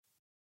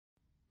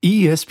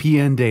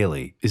ESPN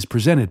Daily is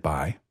presented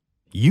by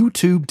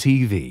YouTube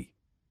TV.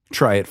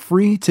 Try it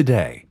free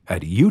today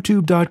at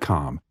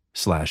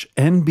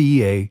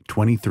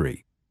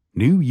youtube.com/NBA23.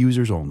 New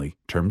users only.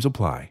 Terms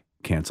apply.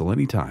 Cancel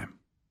anytime.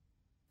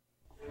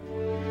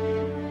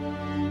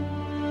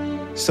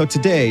 So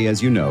today,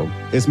 as you know,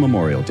 is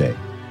Memorial Day.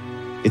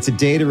 It's a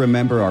day to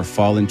remember our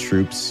fallen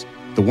troops,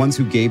 the ones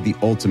who gave the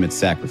ultimate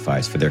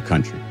sacrifice for their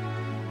country.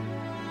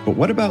 But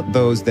what about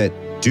those that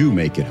do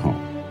make it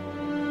home?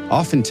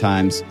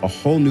 Oftentimes, a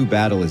whole new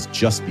battle is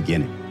just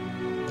beginning.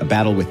 A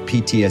battle with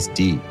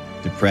PTSD,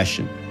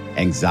 depression,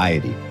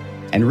 anxiety,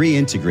 and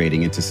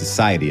reintegrating into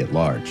society at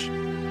large.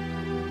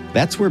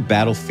 That's where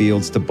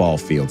Battlefields to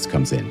Ballfields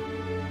comes in.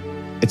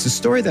 It's a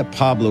story that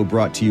Pablo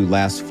brought to you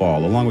last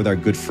fall along with our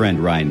good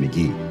friend Ryan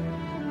McGee,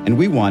 and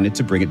we wanted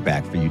to bring it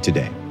back for you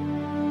today.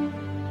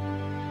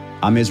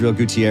 I'm Israel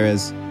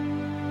Gutierrez.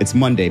 It's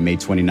Monday, May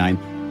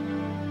 29th.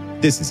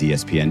 This is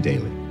ESPN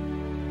Daily.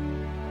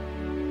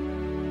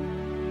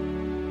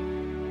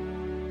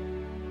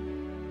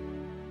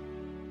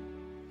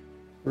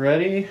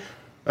 Ready?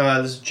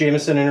 This is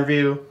Jameson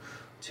interview.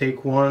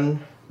 Take one.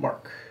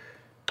 Mark.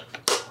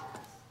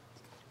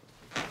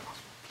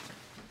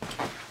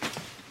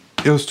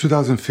 It was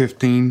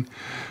 2015.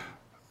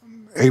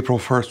 April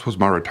 1st was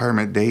my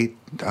retirement date,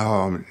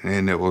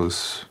 and it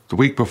was the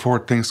week before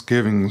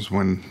Thanksgiving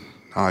when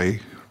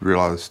I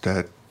realized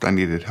that I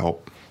needed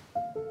help.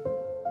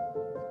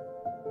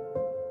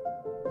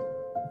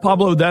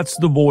 Pablo, that's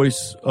the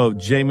voice of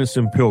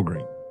Jameson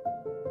Pilgrim.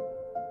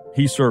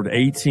 He served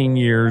 18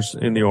 years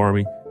in the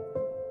Army,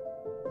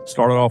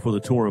 started off with a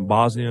tour in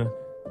Bosnia,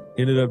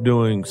 ended up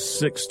doing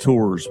 6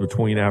 tours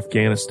between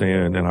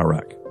Afghanistan and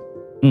Iraq.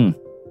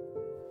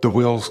 The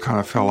wheels kind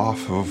of fell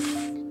off of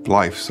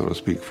life, so to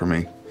speak, for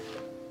me.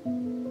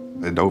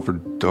 I'd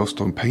overdosed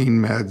on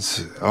pain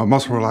meds,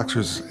 muscle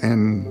relaxers,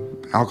 and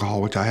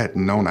alcohol, which I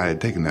hadn't known I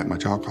had taken that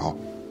much alcohol.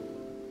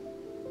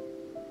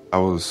 I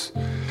was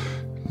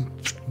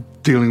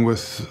dealing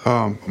with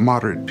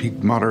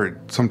moderate,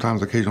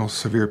 sometimes occasional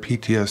severe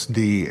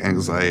PTSD,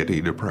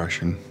 anxiety,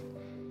 depression.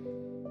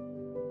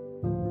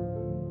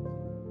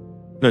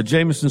 Now,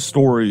 Jameson's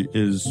story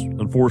is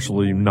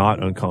unfortunately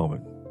not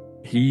uncommon.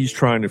 He's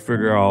trying to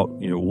figure out,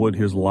 what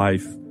his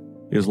life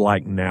is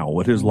like now,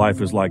 what his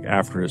life is like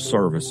after his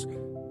service.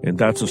 And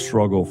that's a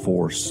struggle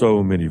for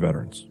so many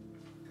veterans.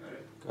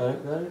 Got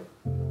it.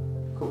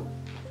 Cool.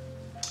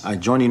 I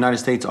joined the United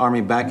States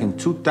Army back in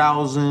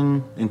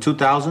 2000,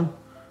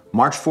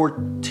 March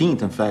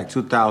 14th, in fact,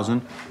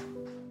 2000.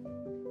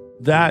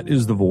 That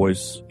is the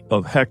voice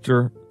of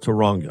Hector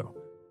Tarango.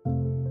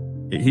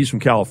 He's from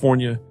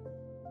California.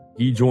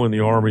 He joined the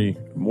Army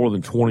more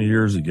than 20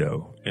 years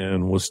ago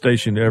and was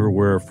stationed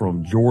everywhere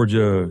from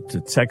Georgia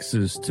to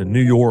Texas to New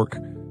York.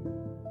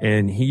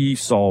 And he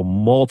saw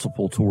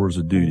multiple tours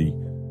of duty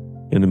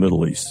in the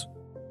Middle East.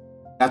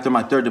 After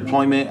my 3rd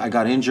deployment, I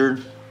got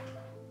injured.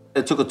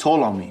 It took a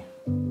toll on me.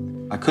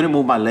 I couldn't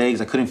move my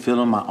legs. I couldn't feel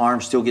them. My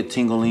arms still get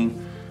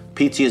tingling.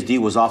 PTSD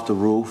was off the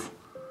roof.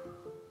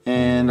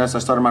 And as I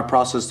started my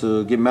process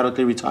to get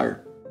medically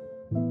retired.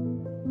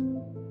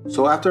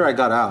 So after I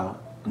got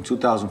out in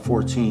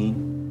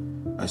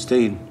 2014, I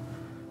stayed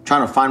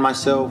trying to find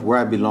myself, where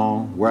I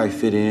belong, where I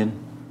fit in,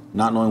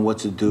 not knowing what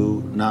to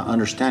do, not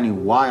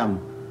understanding why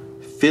I'm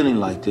feeling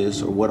like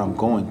this or what I'm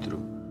going through.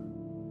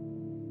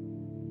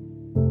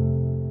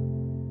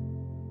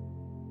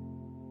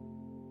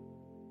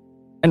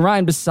 And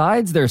Ryan,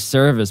 besides their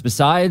service,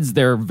 besides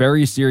their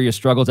very serious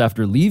struggles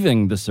after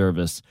leaving the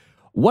service,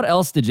 what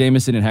else did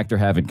Jameson and Hector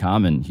have in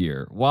common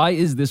here? Why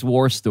is this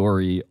war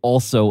story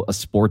also a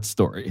sports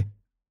story?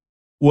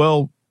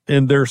 Well,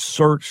 in their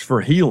search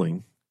for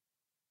healing,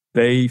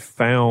 they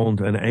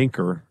found an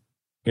anchor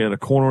in a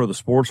corner of the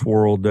sports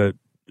world that,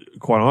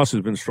 quite honestly,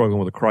 has been struggling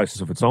with a crisis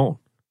of its own.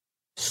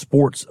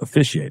 Sports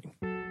officiating.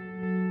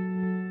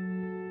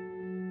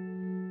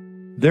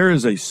 There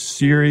is a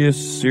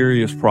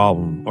serious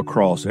problem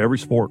across every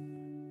sport,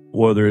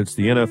 whether it's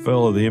the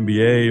NFL or the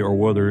NBA or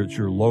whether it's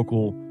your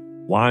local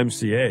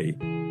YMCA,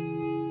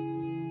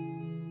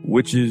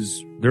 which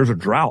is there's a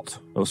drought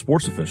of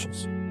sports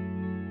officials.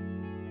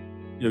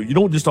 You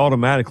don't just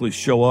automatically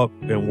show up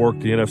and work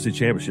the NFC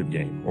Championship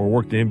game or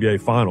work the NBA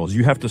Finals.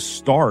 You have to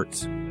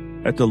start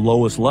at the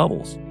lowest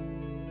levels.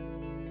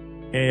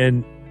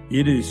 And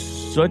it is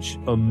such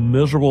a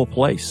miserable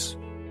place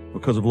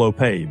because of low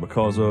pay,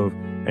 because of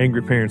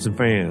angry parents and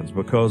fans,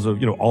 because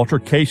of,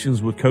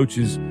 altercations with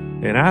coaches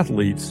and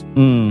athletes.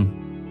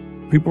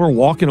 People are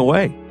walking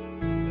away.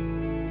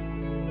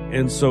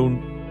 And so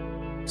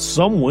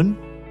someone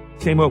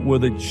came up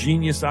with a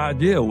genius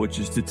idea, which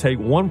is to take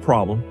one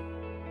problem,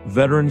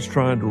 veterans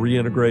trying to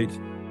reintegrate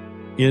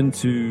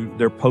into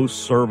their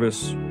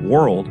post-service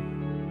world,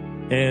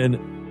 and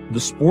the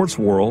sports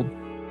world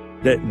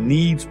that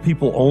needs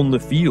people on the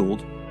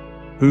field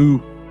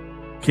who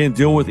can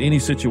deal with any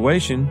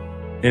situation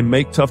and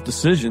make tough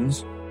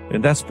decisions,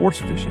 and that's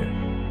sports officiating.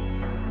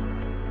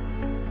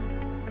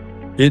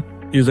 It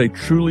is a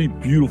truly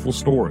beautiful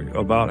story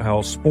about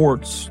how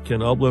sports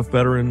can uplift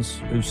veterans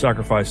who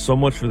sacrificed so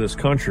much for this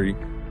country,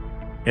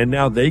 and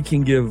now they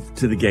can give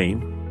to the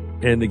game,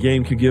 and the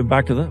game can give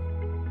back to them.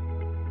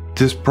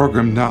 This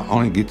program not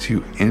only gets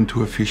you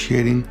into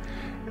officiating,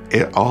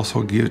 it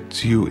also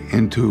gets you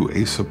into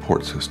a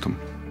support system.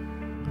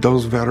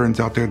 Those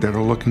veterans out there that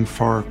are looking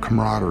for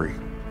camaraderie,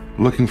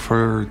 looking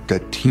for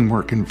that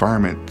teamwork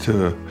environment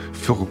to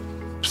feel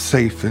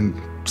safe and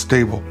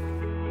stable.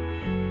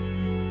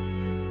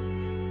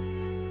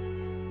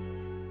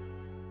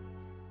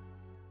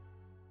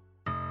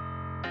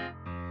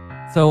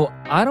 So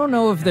I don't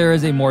know if there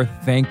is a more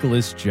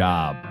thankless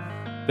job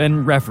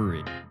than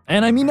referee.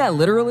 And I mean that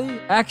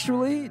literally,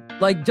 actually.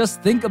 Like,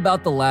 just think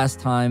about the last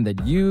time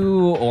that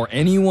you or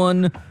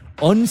anyone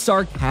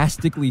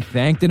unsarcastically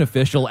thanked an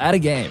official at a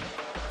game.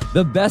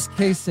 The best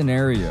case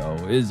scenario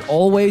is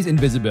always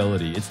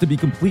invisibility. It's to be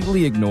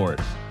completely ignored.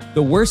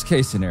 The worst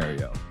case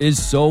scenario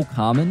is so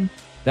common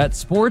that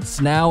sports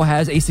now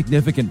has a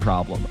significant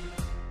problem.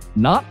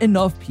 Not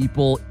enough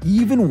people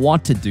even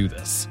want to do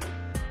this.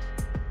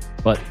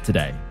 But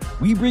today,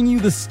 we bring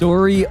you the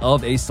story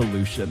of a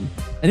solution,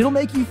 and it'll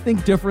make you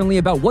think differently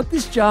about what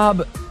this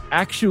job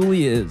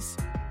actually is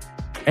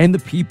and the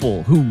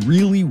people who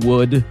really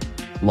would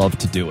love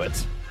to do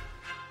it.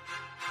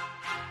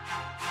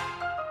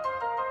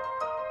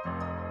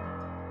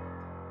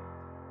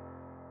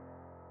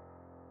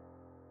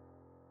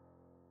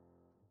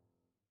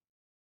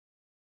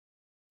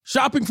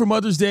 Shopping for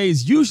Mother's Day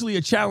is usually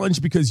a challenge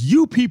because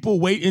you people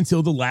wait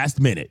until the last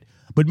minute.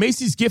 But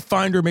Macy's Gift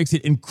Finder makes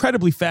it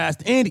incredibly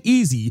fast and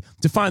easy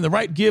to find the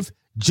right gift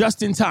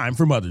just in time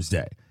for Mother's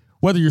Day.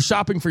 Whether you're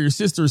shopping for your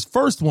sister's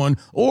first one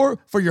or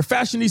for your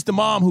fashionista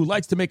mom who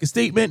likes to make a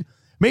statement,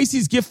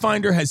 Macy's Gift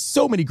Finder has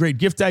so many great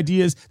gift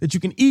ideas that you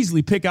can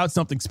easily pick out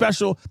something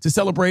special to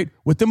celebrate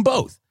with them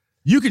both.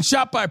 You can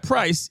shop by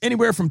price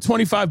anywhere from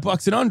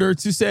 $25 and under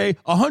to, say,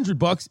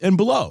 $100 and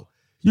below.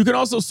 You can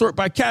also sort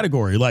by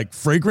category like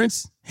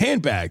fragrance,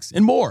 handbags,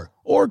 and more,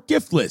 or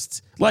gift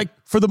lists like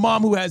for the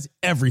mom who has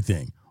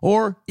everything,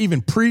 or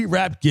even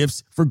pre-wrapped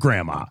gifts for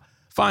grandma.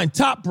 Find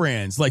top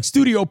brands like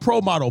Studio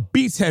Pro Model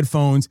Beats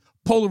headphones,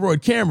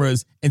 Polaroid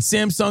cameras, and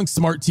Samsung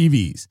smart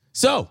TVs.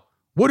 So,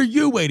 what are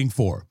you waiting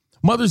for?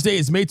 Mother's Day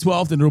is May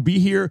 12th and it'll be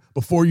here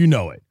before you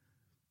know it.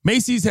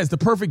 Macy's has the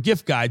perfect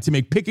gift guide to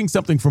make picking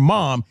something for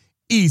mom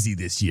easy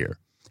this year.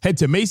 Head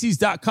to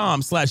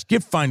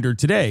Macys.com/giftfinder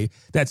today.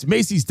 That's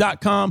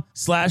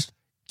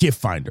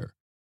Macys.com/giftfinder.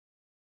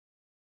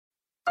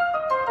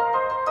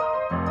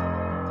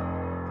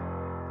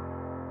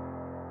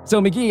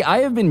 So, McGee, I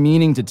have been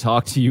meaning to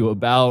talk to you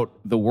about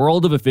the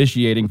world of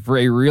officiating for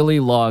a really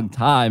long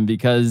time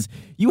because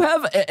you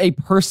have a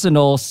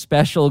personal,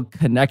 special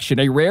connection,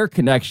 a rare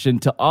connection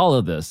to all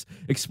of this.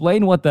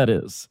 Explain what that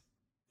is.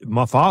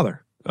 My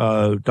father,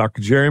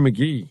 Dr. Jerry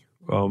McGee,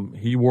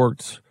 he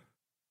worked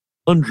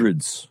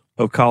hundreds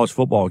of college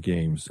football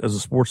games as a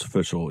sports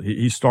official.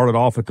 He started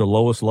off at the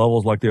lowest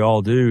levels like they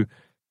all do,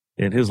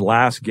 and his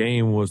last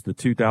game was the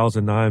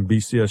 2009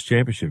 BCS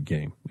championship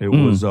game. It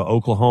was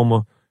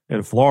Oklahoma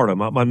and Florida.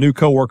 My new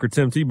coworker,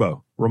 Tim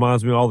Tebow,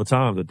 reminds me all the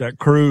time that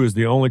crew is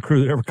the only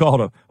crew that ever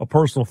called a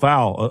personal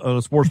foul on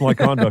a sportsmanlike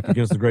conduct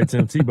against the great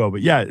Tim Tebow.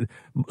 But yeah,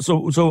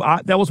 so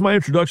that was my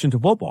introduction to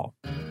football.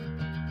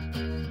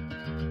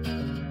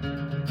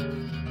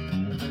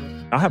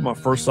 I had my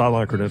first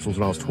sideline credentials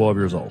when I was 12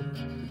 years old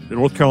in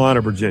North Carolina,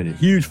 Virginia.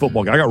 Huge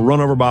football guy. I got run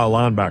over by a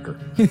linebacker.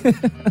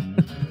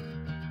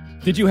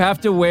 Did you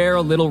have to wear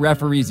a little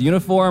referee's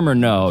uniform or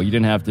no? You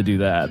didn't have to do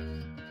that.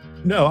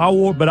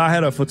 No, but I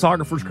had a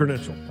photographer's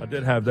credential. I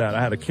did have that.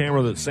 I had a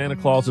camera that Santa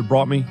Claus had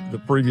brought me the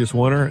previous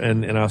winter,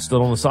 and I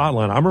stood on the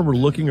sideline. I remember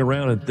looking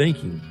around and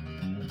thinking,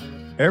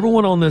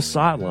 everyone on this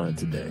sideline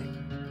today,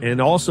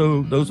 and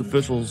also those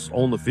officials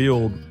on the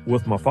field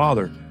with my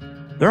father,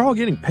 they're all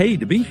getting paid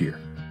to be here.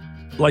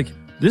 Like,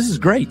 this is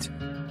great.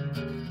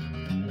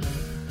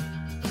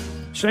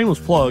 Shameless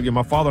plug, and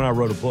my father and I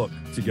wrote a book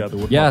together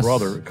with my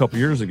brother a couple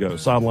years ago,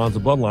 Sidelines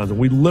and Bloodlines, and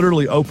we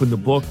literally opened the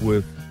book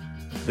with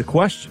the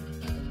question,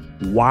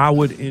 why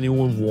would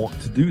anyone want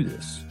to do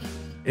this?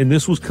 And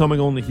this was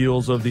coming on the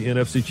heels of the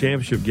NFC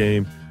Championship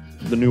game,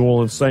 the New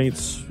Orleans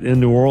Saints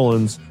in New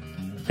Orleans,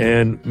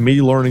 and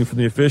me learning from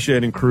the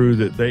officiating crew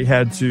that they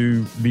had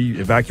to be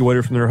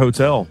evacuated from their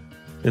hotel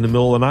in the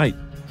middle of the night.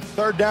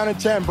 3rd down and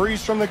 10.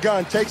 Breeze from the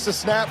gun. Takes the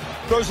snap.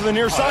 Throws to the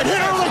near side. Hit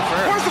early.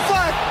 Where's the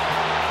flag?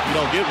 You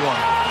don't get one.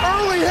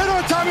 Early hit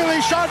on Tommy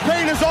Lee. Sean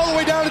Payne is all the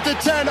way down at the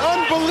 10.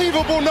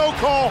 Unbelievable no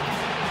call.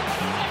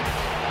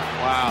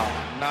 Wow.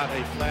 Not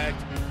a flag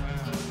to be found.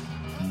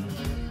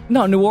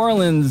 No, New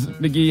Orleans,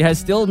 McGee, has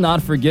still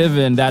not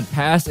forgiven that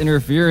pass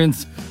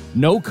interference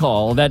no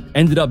call that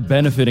ended up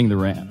benefiting the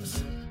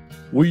Rams.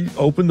 We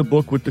opened the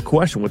book with the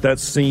question, with that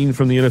scene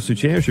from the NFC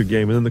Championship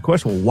game, and then the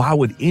question, well, why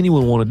would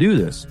anyone want to do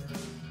this?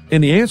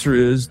 And the answer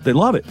is they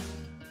love it.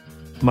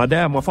 My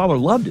father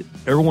loved it.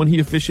 Everyone he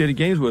officiated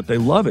games with, they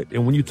love it.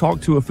 And when you talk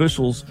to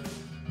officials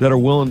that are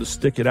willing to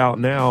stick it out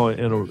now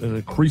in an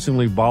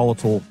increasingly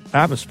volatile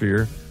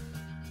atmosphere,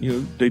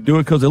 They do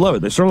it because they love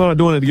it. They're certainly not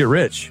doing it to get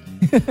rich.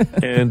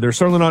 And they're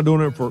certainly not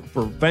doing it for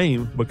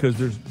fame, because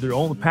their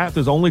only path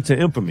is only to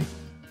infamy.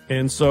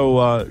 And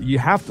so you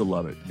have to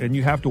love it, and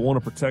you have to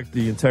want to protect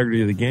the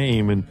integrity of the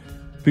game. And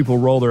people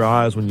roll their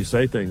eyes when you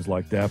say things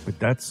like that, but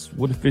that's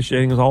what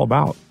officiating is all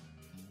about.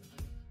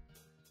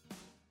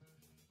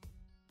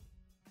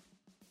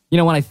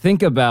 When I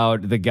think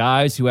about the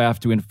guys who have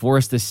to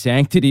enforce the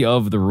sanctity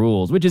of the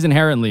rules, which is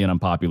inherently an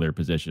unpopular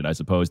position, I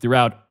suppose,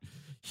 throughout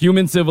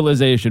human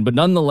civilization, but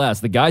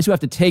nonetheless, the guys who have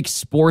to take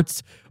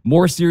sports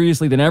more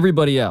seriously than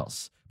everybody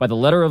else by the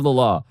letter of the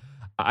law,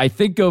 I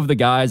think of the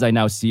guys I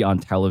now see on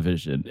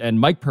television, and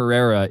Mike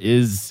Pereira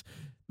is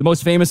the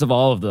most famous of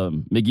all of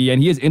them, McGee,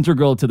 and he is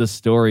integral to the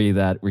story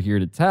that we're here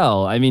to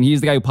tell. I mean,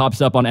 he's the guy who pops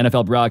up on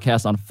NFL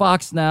broadcasts on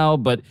Fox now,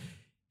 but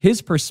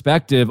his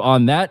perspective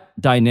on that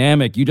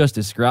dynamic you just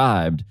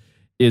described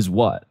is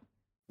what?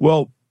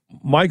 Well,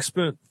 Mike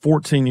spent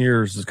 14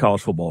 years as a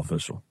college football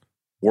official,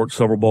 worked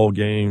several bowl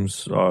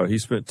games. He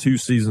spent 2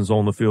 seasons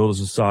on the field as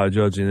a side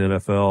judge in the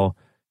NFL.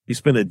 He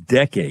spent a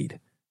decade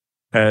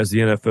as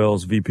the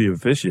NFL's VP of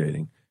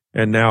officiating.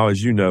 And now,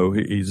 as you know,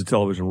 he's a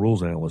television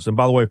rules analyst. And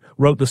by the way,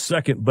 wrote the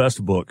second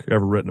best book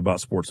ever written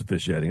about sports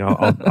officiating.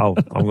 I'm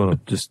going to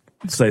just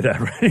say that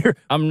right here.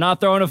 I'm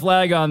not throwing a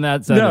flag on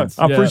that sentence.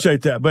 No, I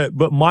appreciate that.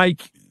 But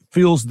Mike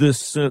feels this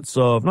sense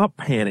of not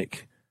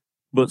panic,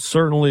 but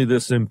certainly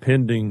this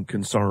impending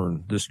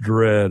concern, this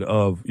dread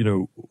of,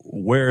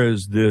 where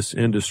is this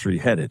industry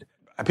headed?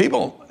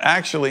 People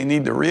actually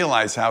need to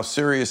realize how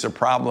serious a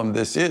problem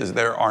this is.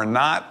 There are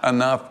not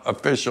enough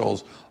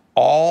officials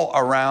all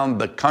around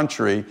the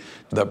country.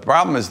 The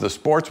problem is the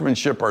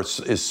sportsmanship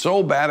is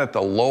so bad at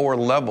the lower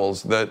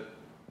levels that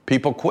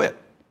people quit.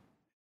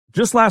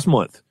 Just last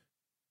month,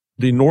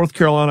 the North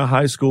Carolina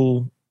High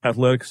School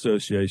Athletic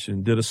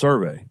Association did a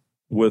survey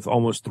with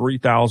almost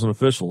 3,000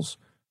 officials,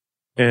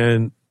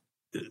 and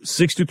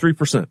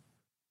 63%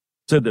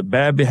 said that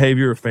bad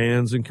behavior of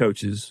fans and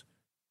coaches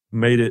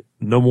made it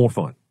no more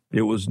fun.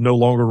 It was no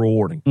longer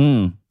rewarding.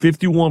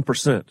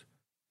 51%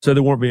 said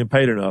they weren't being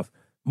paid enough.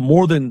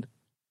 More than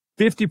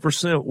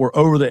 50% were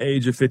over the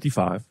age of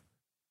 55,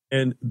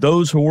 and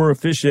those who were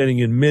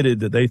officiating admitted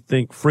that they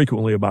think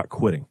frequently about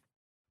quitting.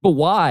 But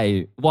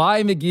why?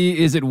 Why, McGee,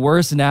 is it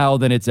worse now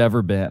than it's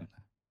ever been?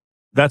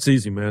 That's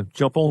easy, man.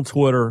 Jump on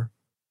Twitter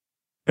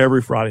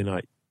every Friday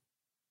night,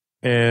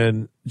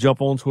 and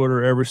jump on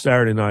Twitter every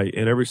Saturday night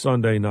and every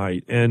Sunday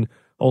night. And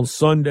on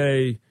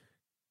Sunday,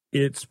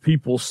 it's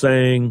people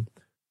saying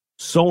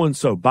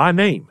so-and-so by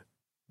name.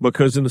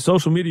 Because in the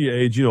social media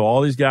age, all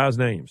these guys'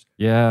 names.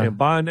 Yeah. And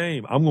by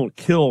name, I'm going to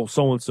kill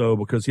so-and-so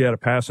because he had a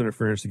pass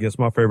interference against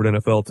my favorite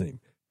NFL team.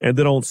 And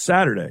then on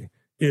Saturday,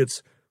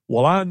 it's,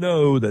 well, I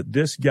know that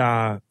this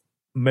guy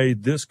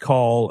made this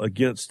call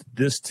against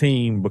this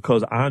team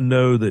because I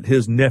know that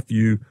his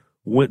nephew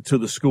went to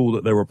the school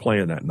that they were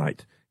playing that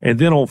night. And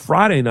then on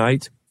Friday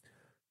night,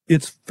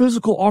 it's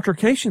physical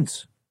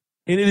altercations.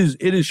 And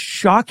it is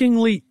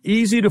shockingly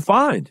easy to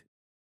find.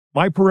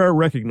 Mike Pereira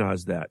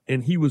recognized that,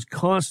 and he was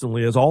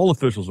constantly, as all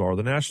officials are,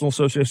 the National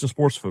Association of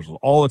Sports Officials,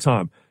 all the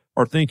time,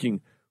 are thinking,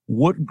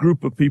 what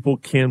group of people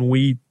can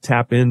we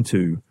tap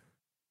into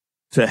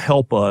to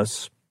help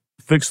us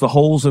fix the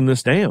holes in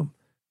this dam?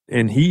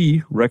 And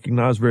he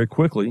recognized very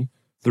quickly,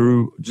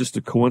 through just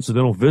a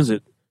coincidental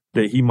visit,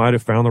 that he might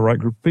have found the right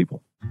group of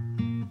people.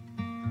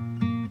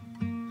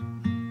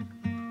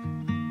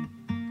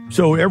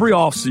 So every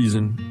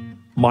offseason,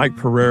 Mike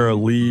Pereira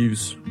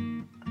leaves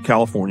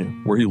California,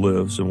 where he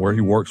lives and where he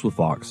works with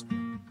Fox,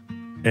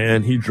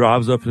 and he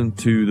drives up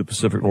into the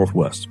Pacific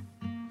Northwest.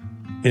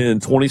 In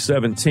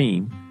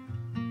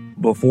 2017,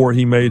 before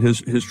he made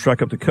his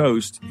trek up the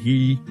coast,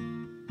 he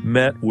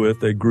met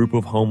with a group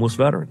of homeless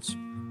veterans,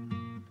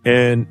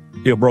 and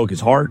it broke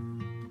his heart,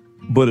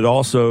 but it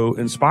also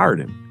inspired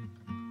him.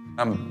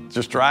 I'm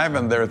just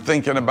driving there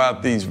thinking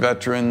about these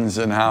veterans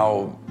and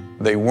how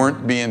they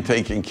weren't being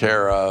taken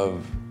care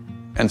of.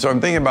 And so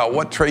I'm thinking about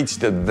what traits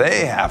did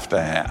they have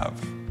to have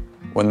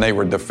when they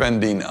were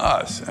defending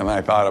us. And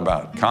I thought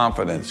about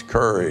confidence,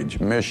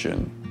 courage,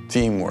 mission,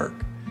 teamwork.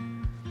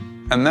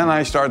 And then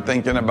I start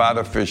thinking about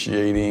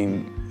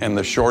officiating and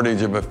the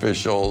shortage of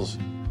officials.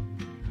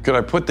 Could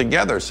I put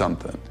together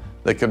something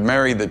that could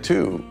marry the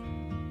two?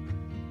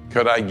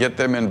 Could I get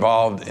them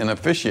involved in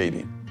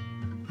officiating?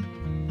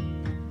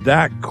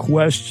 That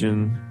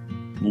question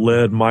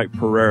led Mike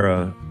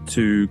Pereira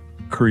to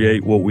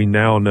create what we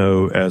now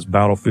know as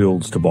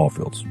Ballfields to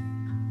Ballfields.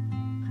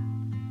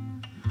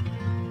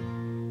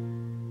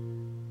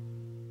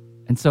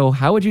 And so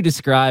how would you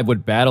describe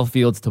what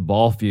Ballfields to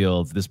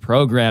Ballfields, this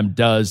program,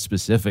 does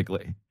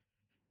specifically?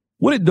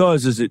 What it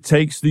does is it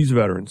takes these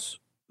veterans,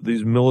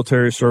 these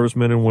military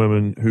servicemen and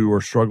women who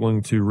are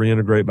struggling to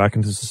reintegrate back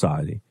into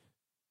society,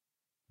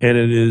 and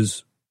it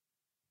is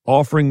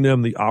offering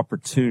them the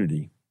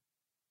opportunity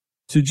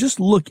to just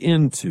look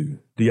into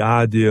the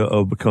idea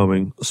of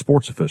becoming a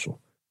sports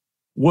official.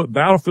 What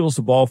Ballfields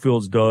to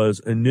Ballfields does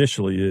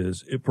initially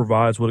is it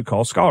provides what it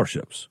calls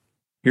scholarships.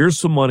 Here's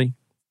some money.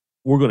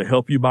 We're going to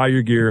help you buy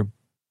your gear.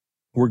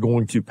 We're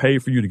going to pay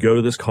for you to go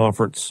to this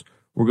conference.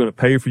 We're going to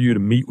pay for you to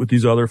meet with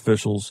these other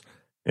officials.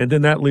 And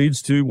then that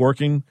leads to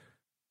working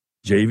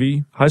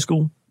JV high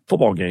school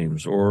football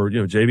games or,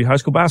 JV high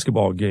school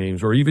basketball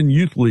games or even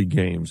youth league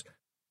games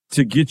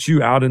to get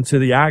you out into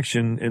the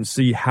action and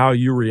see how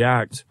you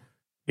react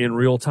in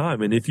real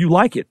time. And if you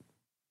like it,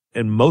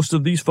 and most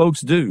of these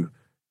folks do,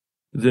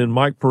 then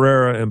Mike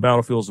Pereira and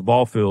Ballfields to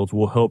Ballfields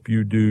will help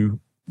you do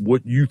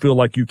what you feel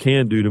like you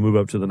can do to move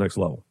up to the next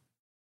level.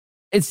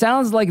 It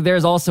sounds like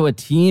there's also a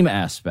team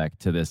aspect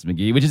to this,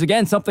 McGee, which is,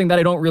 again, something that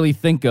I don't really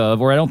think of,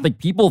 or I don't think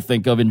people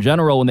think of in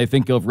general when they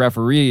think of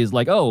referees.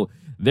 Like, oh,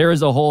 there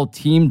is a whole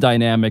team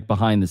dynamic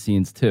behind the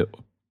scenes, too.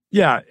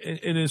 Yeah,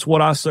 and it's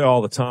what I say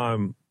all the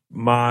time.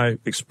 My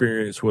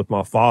experience with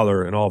my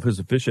father and all of his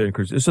officiating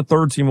crews, it's a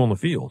third team on the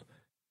field.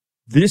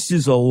 This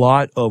is a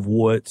lot of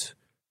what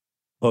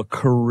a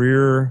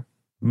career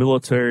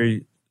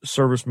military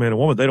serviceman and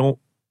woman,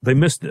 they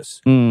miss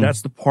this.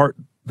 That's the part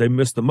they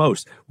miss the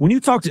most. When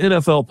you talk to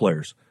NFL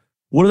players,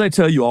 what do they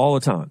tell you all the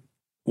time?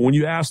 When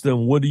you ask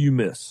them, what do you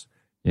miss?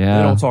 Yeah.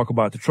 They don't talk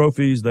about the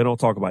trophies. They don't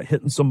talk about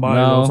hitting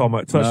somebody. They don't talk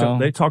about touchdown.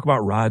 They talk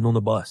about riding on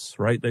the bus,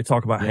 right? They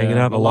talk about hanging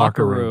out in the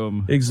locker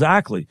room.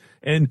 Exactly.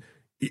 And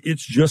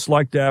it's just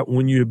like that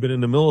when you have been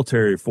in the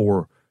military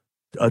for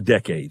a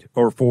decade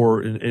or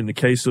for, in the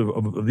case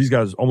of these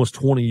guys, almost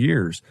 20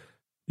 years.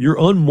 You're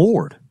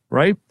unmoored,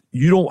 right?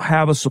 You don't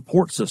have a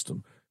support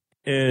system.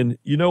 And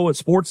you know what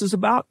sports is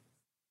about?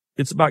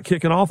 It's about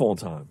kicking off on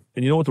time.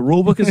 And you know what the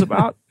rule book is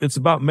about? It's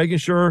about making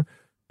sure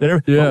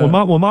that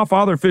when my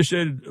father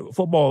officiated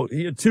football,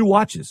 he had 2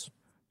 watches.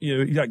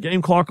 He got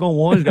game clock on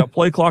one, he's got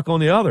play clock on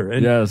the other.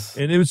 And,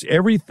 and it was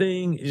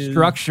everything is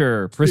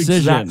structure,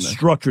 precision.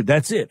 Structure.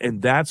 That's it.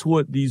 And that's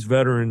what these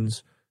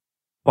veterans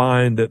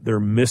find that they're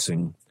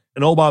missing.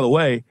 And oh, by the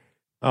way,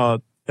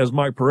 as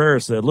Mike Pereira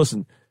said,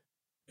 listen,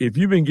 if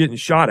you've been getting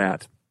shot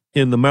at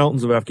in the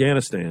mountains of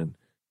Afghanistan,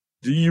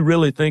 do you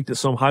really think that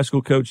some high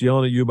school coach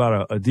yelling at you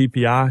about a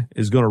DPI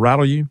is going to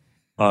rattle you?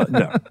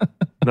 No,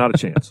 not a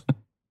chance.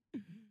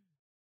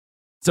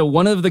 So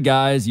one of the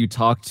guys you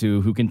talk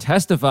to who can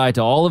testify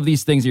to all of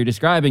these things you're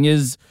describing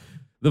is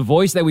the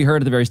voice that we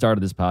heard at the very start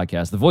of this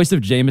podcast, the voice of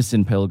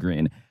Jamison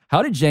Pilgreen.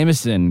 How did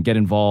Jamison get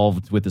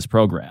involved with this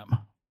program?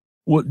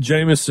 Well,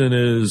 Jamison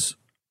is,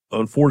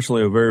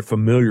 unfortunately, a very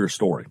familiar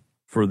story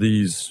for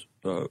these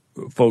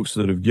folks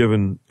that have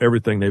given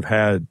everything they've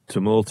had to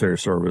military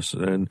service.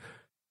 And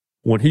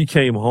when he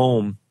came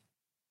home,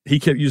 he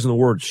kept using the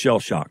word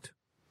shell-shocked.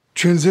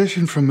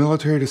 Transition from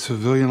military to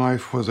civilian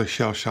life was a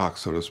shell shock,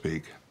 so to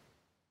speak.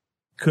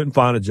 Couldn't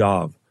find a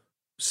job.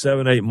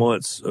 7-8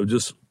 months of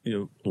just,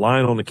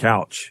 lying on the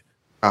couch.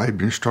 I'd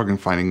been struggling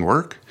finding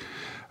work.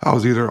 I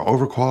was either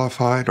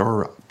overqualified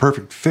or a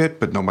perfect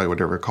fit, but nobody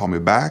would ever call me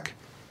back.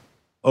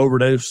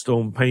 Overdosed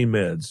on pain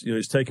meds.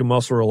 He's taking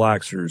muscle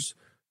relaxers.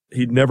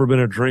 He'd never been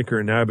a drinker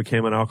and now he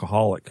became an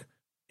alcoholic.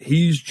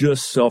 He's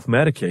just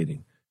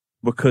self-medicating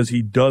because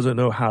he doesn't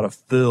know how to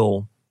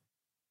fill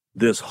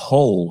this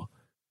hole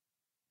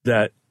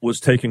that was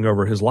taking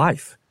over his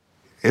life.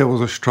 It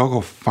was a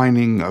struggle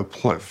finding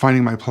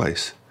my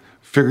place,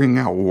 figuring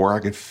out where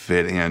I could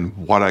fit in,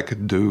 what I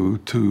could do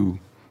to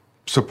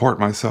support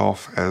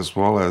myself as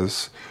well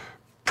as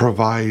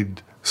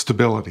provide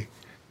stability.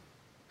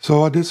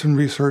 So I did some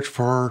research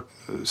for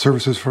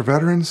services for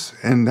veterans,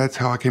 and that's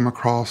how I came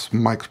across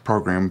Mike's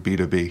program,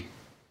 B2B.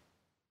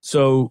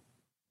 So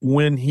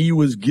when he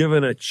was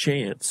given a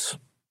chance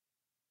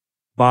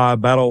by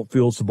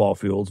Ballfields to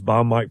Ballfields,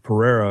 by Mike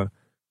Pereira,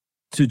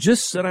 to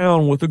just sit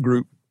down with a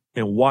group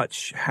and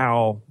watch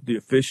how the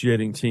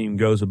officiating team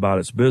goes about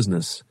its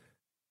business,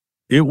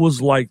 it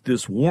was like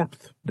this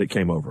warmth that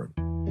came over him.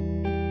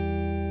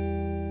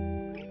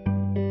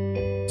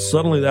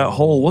 Suddenly that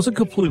hole wasn't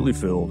completely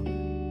filled,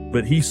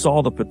 but he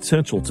saw the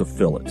potential to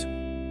fill it.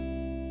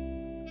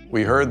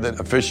 We heard that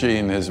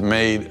officiating has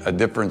made a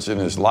difference in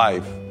his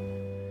life,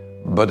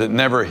 but it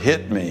never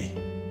hit me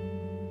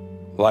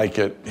like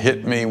it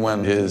hit me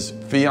when his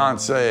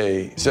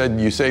fiancée said,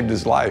 "You saved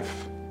his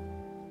life."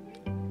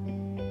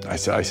 I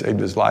said, "I saved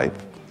his life?"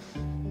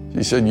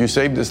 She said, "You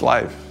saved his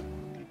life."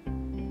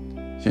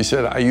 She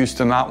said, "I used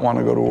to not want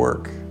to go to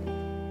work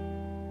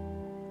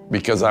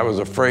because I was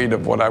afraid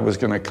of what I was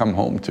going to come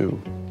home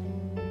to."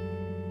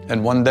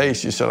 And one day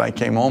she said, I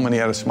came home and he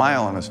had a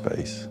smile on his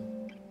face.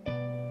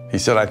 He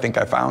said, "I think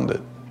I found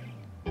it."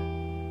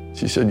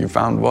 She said, "You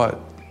found what?"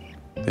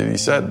 And he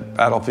said,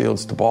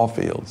 "Battlefields to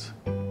Ballfields,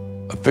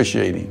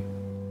 officiating.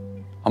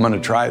 I'm going to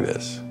try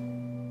this."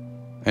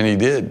 And he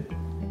did.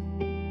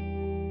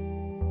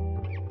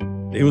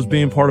 It was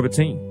being part of a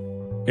team,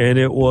 and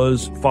it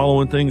was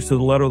following things to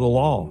the letter of the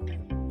law,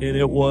 and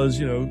it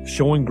was,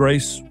 showing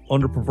grace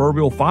under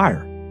proverbial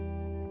fire.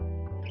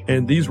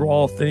 And these were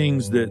all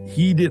things that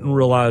he didn't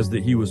realize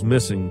that he was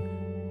missing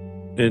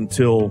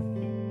until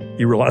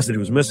he realized that he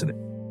was missing it.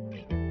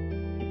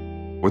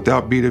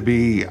 Without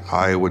B2B,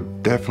 I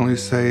would definitely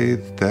say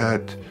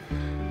that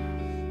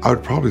I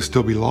would probably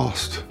still be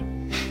lost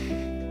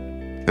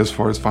as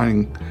far as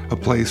finding a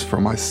place for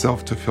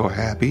myself to feel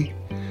happy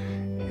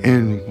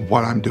in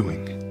what I'm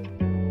doing.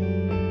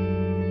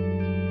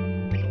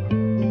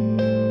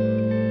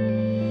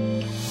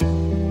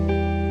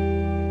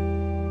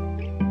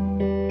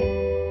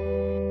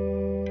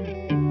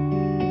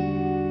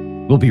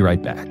 We'll be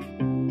right back.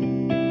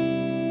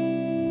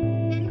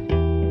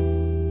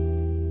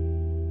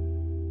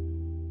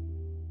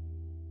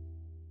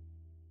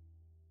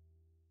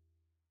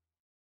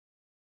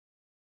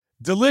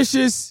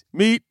 Delicious,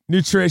 meat,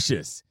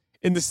 nutritious.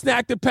 In the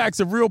snack that packs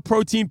a real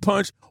protein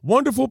punch,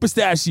 Wonderful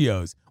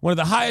Pistachios, one of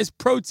the highest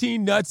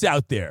protein nuts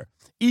out there.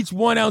 Each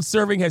 1 ounce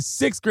serving has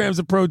 6 grams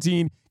of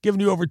protein, giving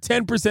you over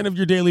 10% of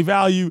your daily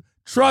value.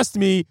 Trust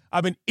me,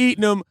 I've been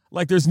eating them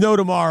like there's no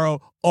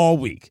tomorrow all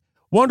week.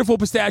 Wonderful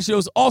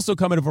Pistachios also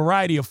come in a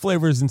variety of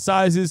flavors and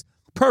sizes,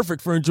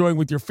 perfect for enjoying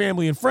with your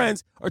family and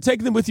friends or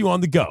taking them with you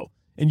on the go.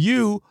 And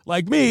you,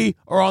 like me,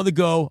 are on the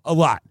go a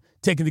lot.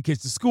 Taking the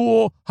kids to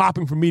school,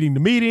 hopping from meeting to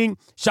meeting,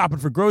 shopping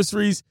for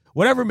groceries,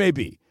 whatever it may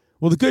be.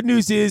 Well, the good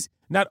news is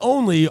not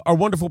only are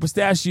Wonderful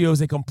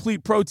Pistachios a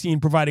complete protein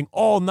providing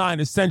all 9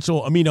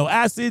 essential amino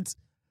acids,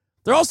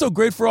 they're also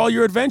great for all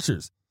your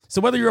adventures.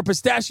 So whether you're a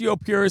pistachio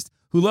purist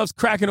who loves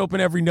cracking open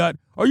every nut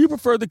or you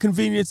prefer the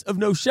convenience of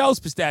no shells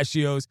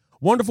pistachios,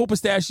 Wonderful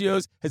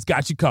Pistachios has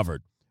got you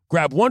covered.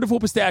 Grab Wonderful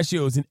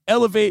Pistachios and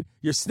elevate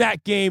your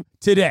snack game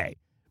today.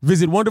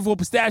 Visit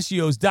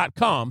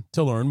wonderfulpistachios.com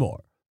to learn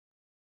more.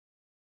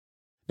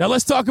 Now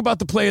let's talk about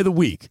the play of the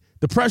week.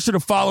 The pressure to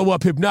follow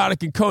up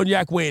Hypnotic and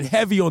Cognac weighing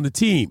heavy on the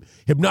team.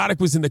 Hypnotic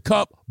was in the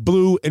cup,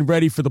 blue, and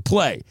ready for the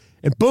play.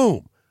 And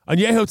boom,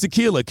 Añejo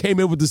Tequila came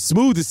in with the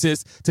smooth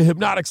assist to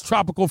Hypnotic's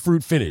tropical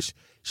fruit finish.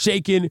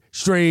 Shaken,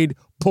 strained,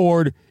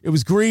 poured. It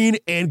was green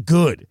and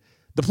good.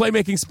 The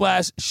playmaking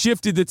splash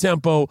shifted the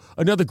tempo.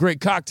 Another great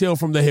cocktail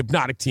from the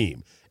Hypnotic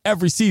team.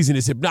 Every season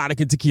is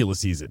Hypnotic and Tequila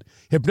season.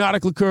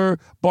 Hypnotic Liqueur,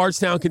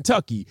 Bardstown,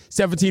 Kentucky,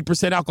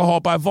 17% alcohol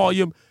by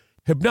volume.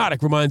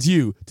 Hypnotic reminds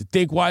you to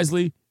think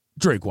wisely,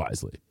 drink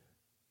wisely.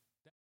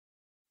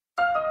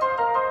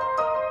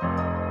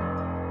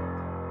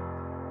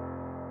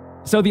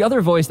 So the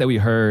other voice that we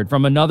heard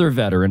from another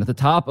veteran at the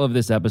top of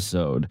this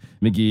episode,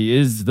 McGee,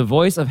 is the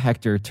voice of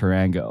Hector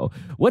Tarango.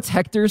 What's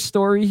Hector's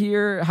story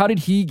here? How did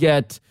he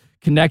get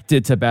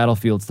connected to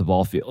Battlefields to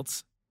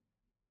Ballfields?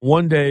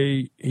 One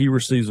day he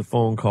receives a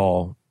phone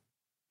call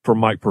from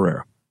Mike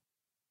Pereira.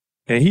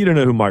 And he didn't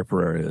know who Mike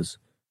Pereira is.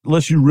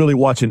 Unless you're really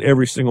watching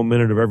every single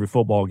minute of every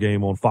football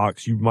game on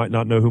Fox, you might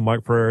not know who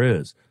Mike Pereira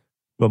is.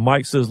 But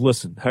Mike says,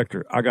 listen,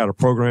 Hector, I got a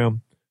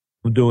program.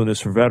 I'm doing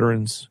this for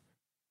veterans.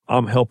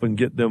 I'm helping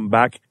get them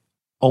back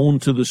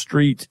onto the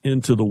street,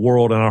 into the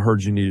world, and I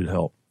heard you needed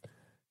help.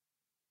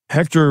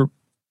 Hector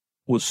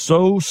was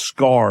so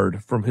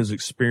scarred from his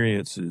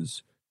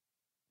experiences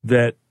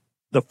that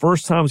the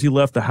first times he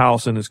left the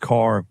house in his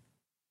car,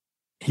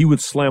 he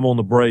would slam on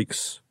the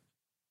brakes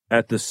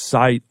at the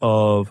sight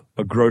of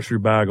a grocery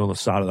bag on the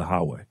side of the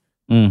highway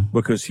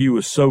because he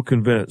was so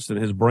convinced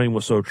and his brain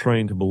was so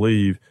trained to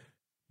believe,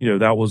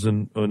 that was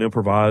an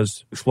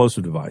improvised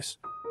explosive device.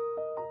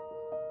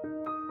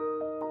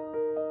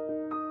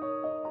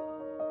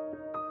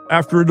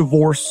 After a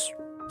divorce,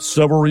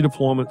 several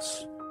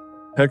redeployments,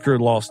 Hector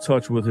had lost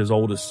touch with his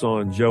oldest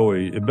son,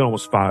 Joey. It had been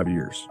almost 5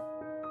 years.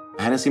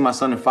 I hadn't seen my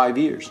son in 5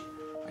 years.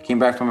 I came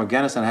back from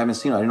Afghanistan. I haven't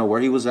seen him. I didn't know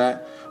where he was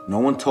at. No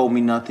one told me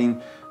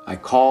nothing. I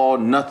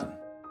called, nothing.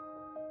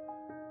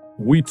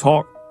 We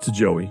talked to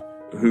Joey,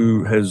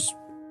 who has,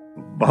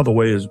 by the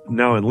way, is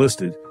now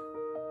enlisted,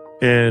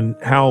 and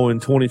how in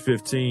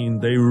 2015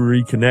 they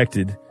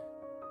reconnected,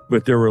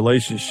 but their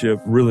relationship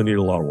really needed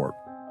a lot of work.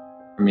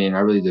 I mean, I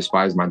really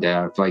despise my dad.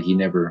 I feel like he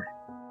never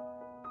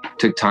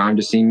took time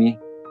to see me,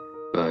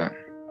 but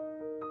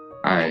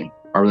our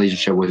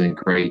relationship wasn't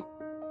great.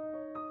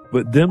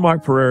 But then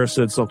Mike Pereira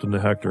said something to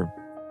Hector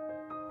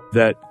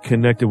that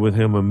connected with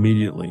him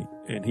immediately.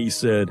 And he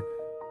said,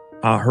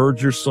 I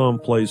heard your son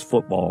plays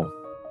football.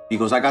 He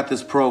goes, I got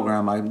this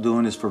program. I'm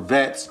doing this for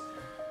vets,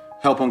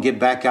 help them get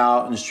back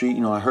out in the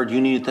street. I heard you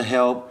needed the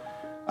help.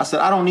 I said,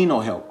 I don't need no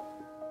help.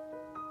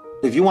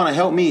 If you want to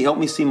help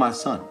me see my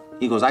son.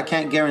 He goes, I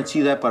can't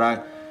guarantee that, but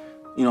I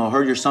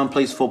heard your son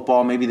plays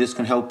football. Maybe this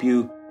can help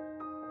you.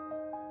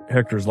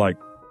 Hector's like,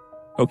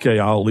 okay,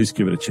 I'll at least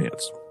give it a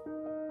chance.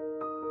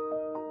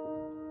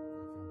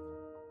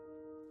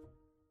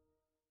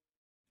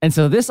 And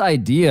so this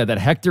idea that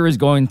Hector is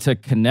going to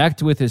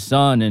connect with his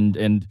son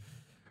and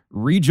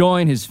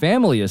rejoin his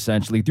family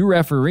essentially through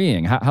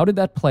refereeing, how did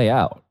that play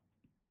out?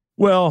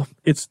 Well,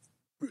 it's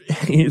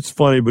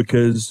funny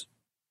because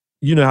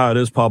you know how it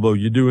is, Pablo.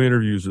 You do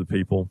interviews with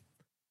people,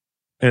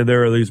 and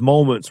there are these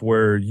moments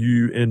where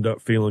you end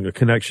up feeling a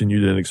connection you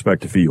didn't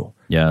expect to feel.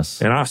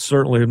 Yes. And I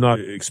certainly have not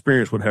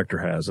experienced what Hector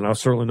has, and I've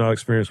certainly not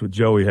experienced what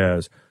Joey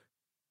has.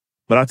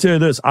 But I tell you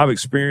this, I've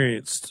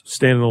experienced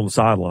standing on the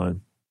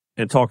sideline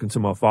and talking to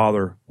my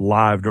father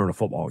live during a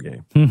football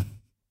game.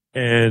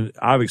 And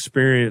I've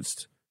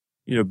experienced,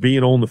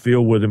 being on the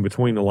field with him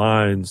between the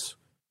lines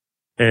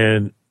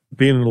and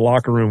being in the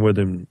locker room with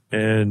him.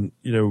 And,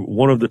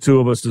 one of the two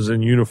of us is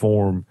in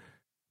uniform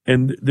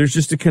And there's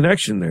just a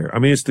connection there. I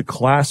mean, it's the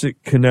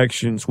classic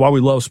connection. It's why we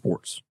love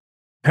sports.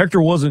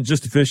 Hector wasn't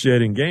just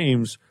officiating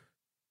games.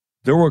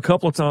 There were a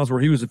couple of times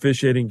where he was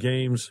officiating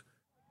games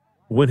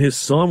when his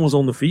son was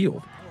on the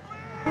field.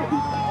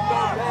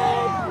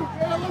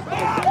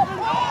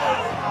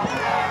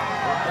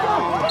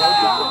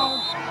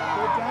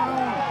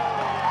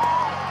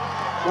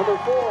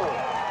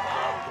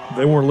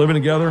 They weren't living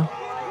together.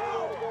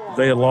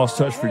 They had lost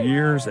touch for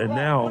years, and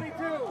now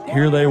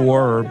here they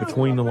were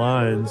between the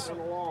lines,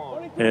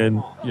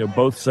 and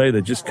both say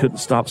they just couldn't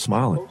stop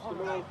smiling.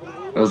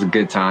 It was a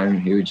good time.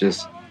 He would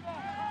just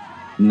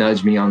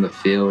nudge me on the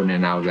field,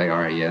 and I was like, all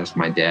right, yeah, that's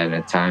my dad. And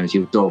at times he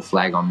would throw a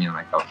flag on me. I'm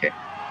like, okay,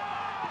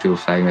 throw a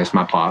flag, that's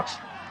my pops.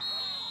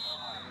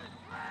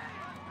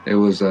 It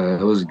was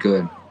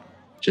good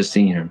just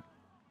seeing him.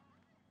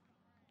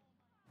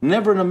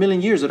 Never in a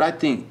million years did I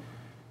think,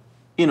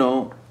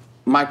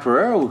 Mike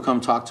Pereira would come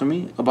talk to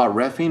me about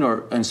reffing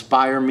or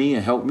inspire me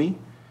and help me.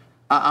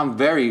 I'm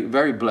very,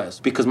 very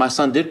blessed because my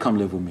son did come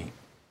live with me.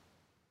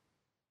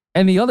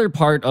 And the other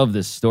part of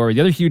this story, the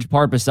other huge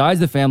part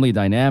besides the family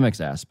dynamics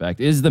aspect,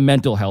 is the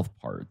mental health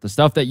part. The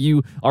stuff that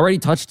you already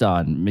touched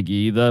on,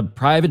 McGee, the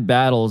private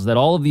battles that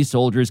all of these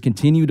soldiers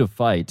continue to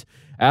fight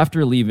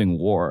after leaving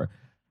war.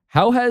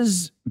 How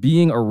has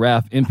being a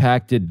ref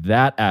impacted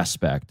that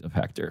aspect of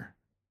Hector?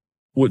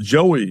 What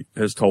Joey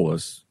has told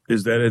us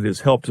is that it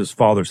has helped his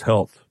father's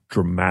health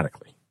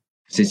dramatically.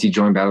 Since he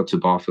joined Battle to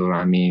Ballfield,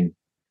 I mean,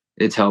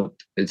 it's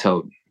helped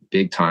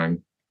big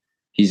time.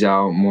 He's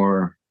out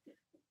more.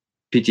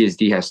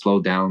 PTSD has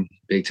slowed down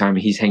big time.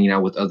 He's hanging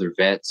out with other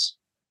vets.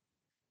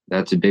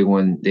 That's a big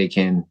one. They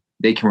can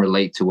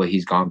relate to what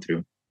he's gone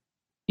through.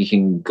 He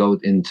can go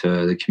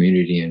into the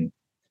community and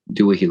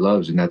do what he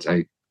loves, and that's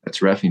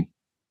reffing.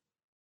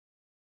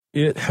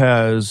 It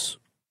has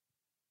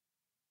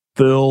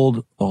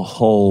filled a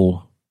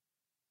hole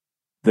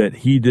that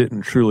he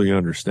didn't truly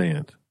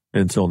understand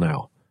until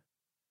now.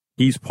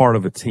 He's part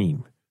of a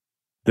team.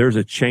 There's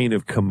a chain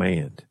of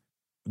command.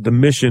 The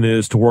mission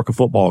is to work a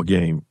football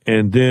game,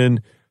 and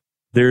then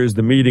there's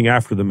the meeting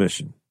after the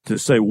mission to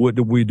say, what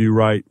did we do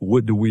right?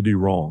 What did we do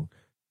wrong?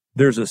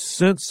 There's a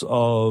sense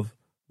of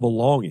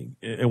belonging.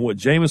 And what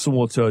Jameson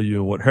will tell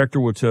you and what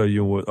Hector will tell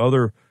you and what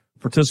other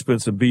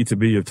participants in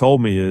B2B have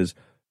told me is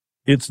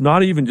it's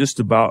not even just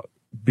about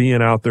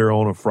being out there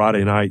on a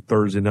Friday night,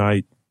 Thursday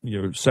night,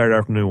 Saturday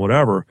afternoon,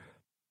 whatever.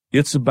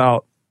 It's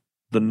about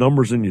the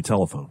numbers in your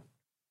telephone.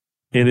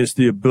 And it's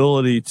the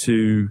ability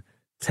to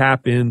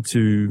tap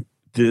into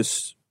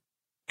this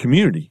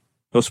community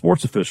of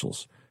sports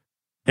officials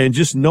and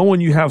just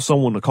knowing you have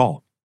someone to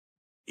call.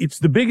 It's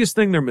the biggest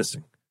thing they're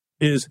missing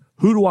is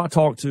who do I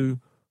talk to?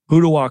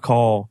 Who do I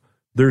call?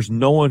 There's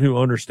no one who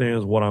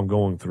understands what I'm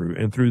going through.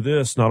 And through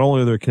this, not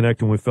only are they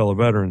connecting with fellow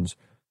veterans,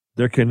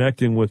 they're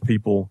connecting with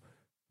people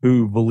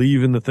who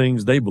believe in the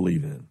things they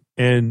believe in.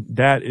 And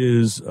that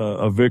is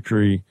a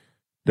victory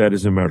that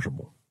is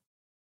immeasurable.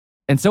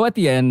 And so at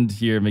the end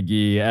here,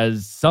 McGee,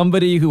 as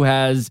somebody who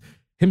has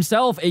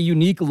himself a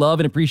unique love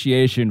and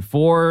appreciation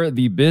for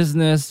the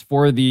business,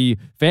 for the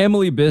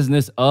family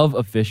business of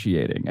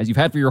officiating, as you've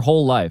had for your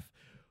whole life,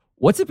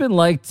 what's it been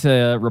like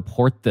to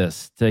report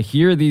this, to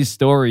hear these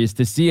stories,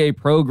 to see a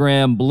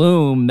program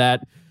bloom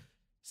that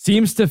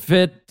seems to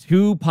fit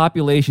two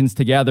populations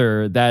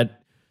together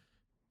that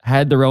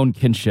had their own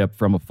kinship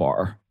from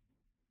afar?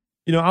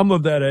 I'm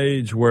of that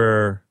age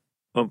where,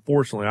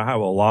 unfortunately, I have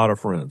a lot of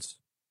friends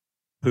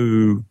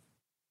who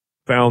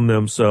found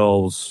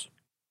themselves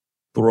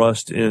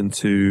thrust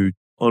into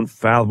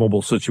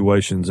unfathomable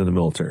situations in the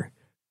military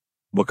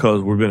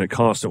because we've been at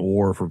constant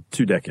war for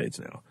 2 decades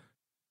now.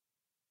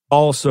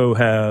 Also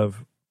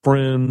have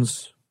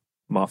friends,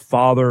 my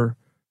father,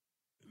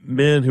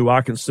 men who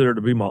I consider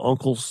to be my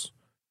uncles,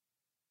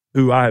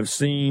 who I have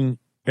seen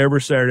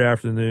every Saturday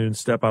afternoon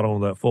step out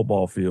onto that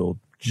football field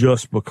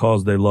just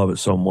because they love it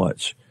so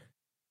much.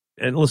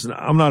 And listen,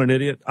 I'm not an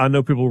idiot. I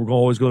know people are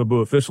always going to boo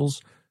officials.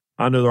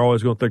 I know they're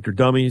always going to think they're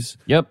dummies.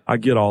 Yep. I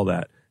get all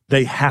that.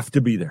 They have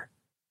to be there.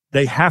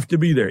 They have to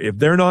be there. If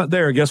they're not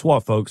there, guess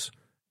what, folks?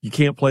 You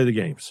can't play the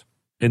games.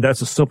 And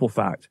that's a simple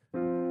fact.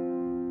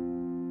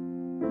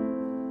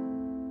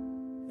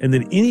 And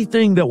then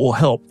anything that will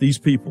help these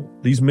people,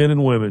 these men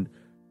and women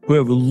who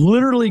have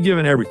literally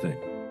given everything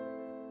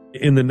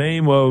in the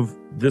name of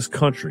this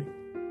country.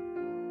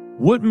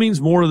 What means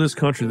more to this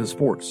country than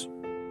sports?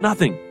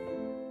 Nothing.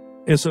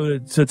 And so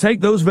to take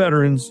those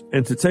veterans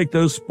and to take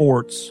those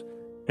sports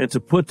and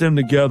to put them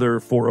together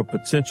for a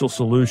potential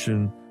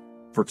solution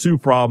for two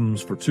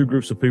problems, for two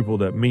groups of people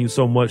that mean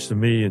so much to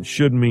me and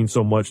should mean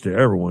so much to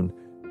everyone,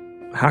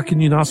 how can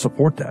you not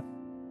support that?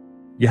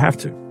 You have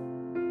to.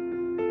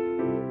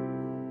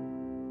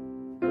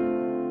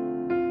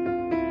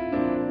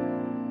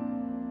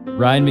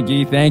 Ryan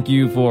McGee, thank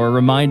you for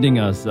reminding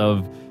us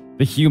of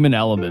the human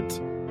element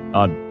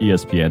on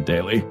ESPN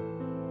Daily.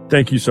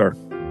 Thank you, sir.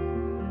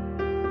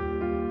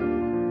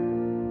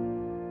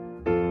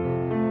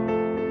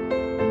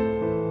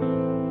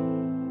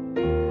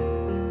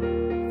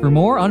 For For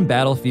more on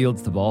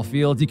Battlefields to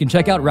Ballfields, you can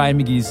check out Ryan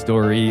McGee's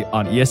story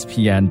on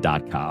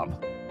ESPN.com.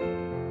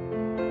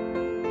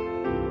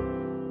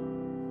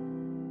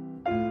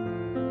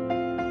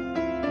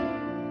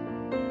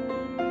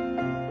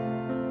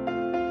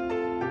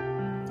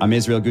 I'm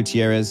Israel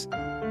Gutierrez.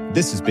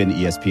 This has been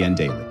ESPN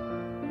Daily.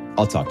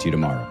 I'll talk to you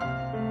tomorrow.